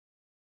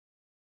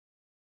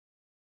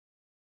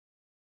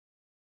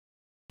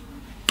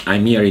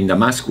I'm here in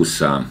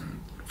Damascus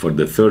for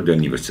the third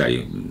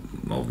anniversary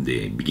of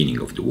the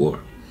beginning of the war,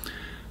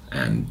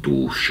 and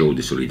to show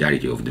the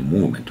solidarity of the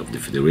movement of the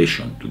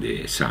Federation to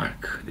the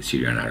SARC, the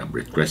Syrian Arab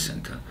Red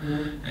Crescent,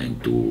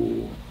 and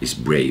to its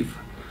brave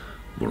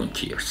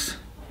volunteers.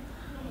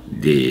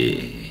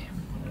 The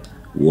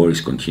war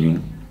is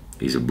continuing.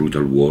 It's a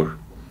brutal war,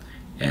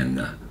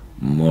 and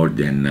more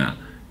than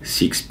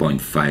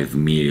 6.5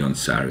 million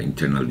are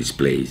internally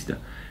displaced,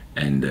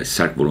 and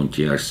SARC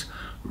volunteers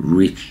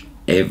reach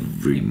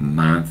every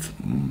month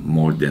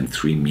more than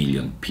 3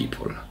 million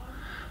people,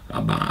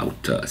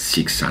 about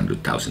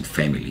 600,000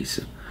 families,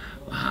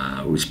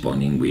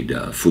 responding with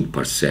food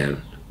parcel,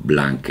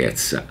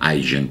 blankets,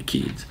 hygiene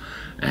kits,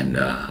 and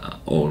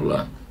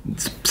all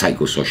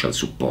psychosocial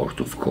support,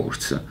 of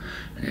course.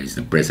 There's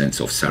the presence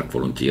of SARC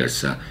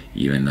volunteers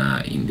even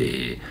in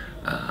the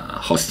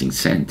hosting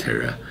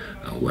center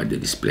where the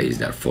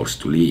displaced are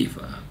forced to live.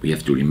 We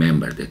have to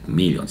remember that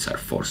millions are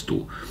forced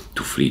to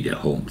flee their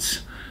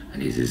homes,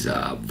 and this is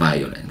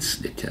violence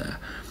that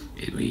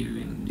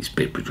is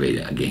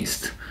perpetrated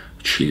against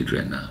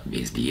children,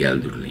 against the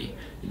elderly,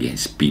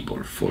 against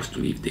people forced to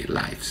live their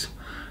lives.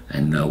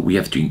 And we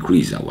have to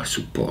increase our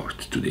support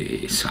to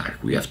the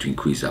SARC. We have to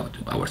increase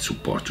our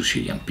support to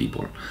Syrian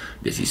people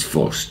that is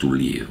forced to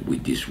live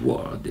with this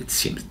war that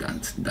seems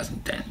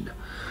doesn't end.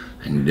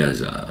 And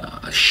there's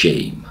a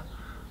shame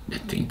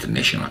that the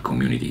international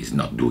community is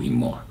not doing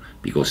more,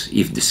 because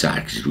if the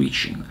SARC is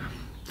reaching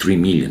 3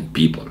 million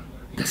people,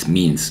 that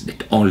means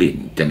that only at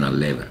internal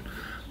level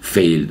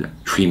failed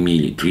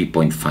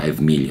 3.5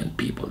 million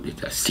people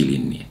that are still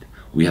in need.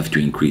 We have to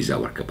increase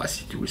our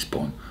capacity to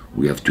respond.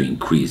 We have to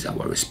increase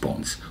our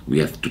response. We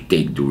have to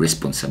take the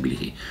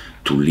responsibility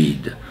to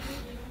lead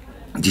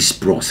this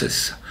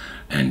process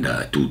and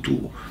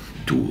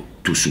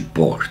to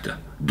support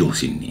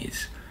those in need.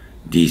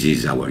 This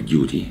is our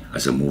duty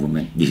as a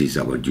movement. This is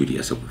our duty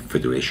as a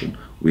federation.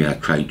 We are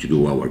trying to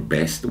do our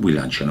best. We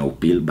launch an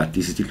appeal, but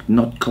this is still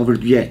not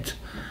covered yet.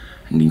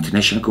 And the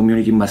international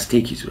community must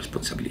take its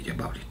responsibility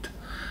about it.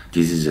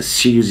 This is a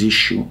serious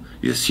issue,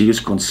 it's a serious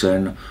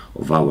concern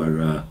of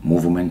our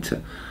movement,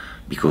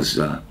 because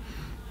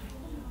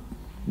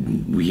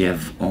we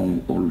have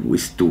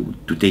always to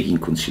take in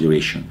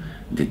consideration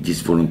that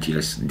these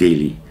volunteers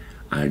daily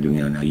are doing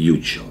a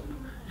huge job.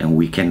 And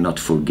we cannot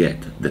forget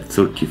that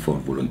 34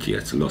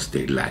 volunteers lost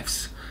their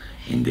lives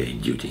in their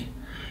duty.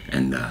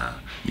 And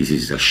this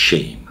is a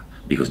shame,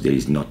 because there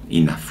is not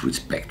enough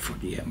respect for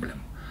the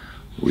emblem.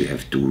 We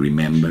have to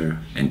remember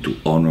and to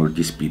honor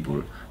these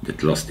people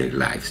that lost their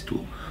lives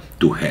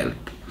to help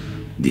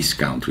this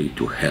country,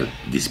 to help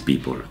these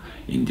people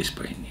in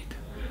desperate need.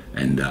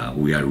 And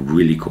we are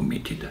really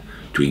committed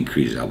to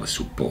increase our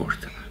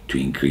support, to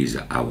increase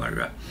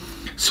our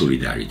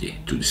solidarity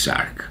to the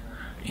SARC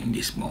in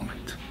this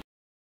moment.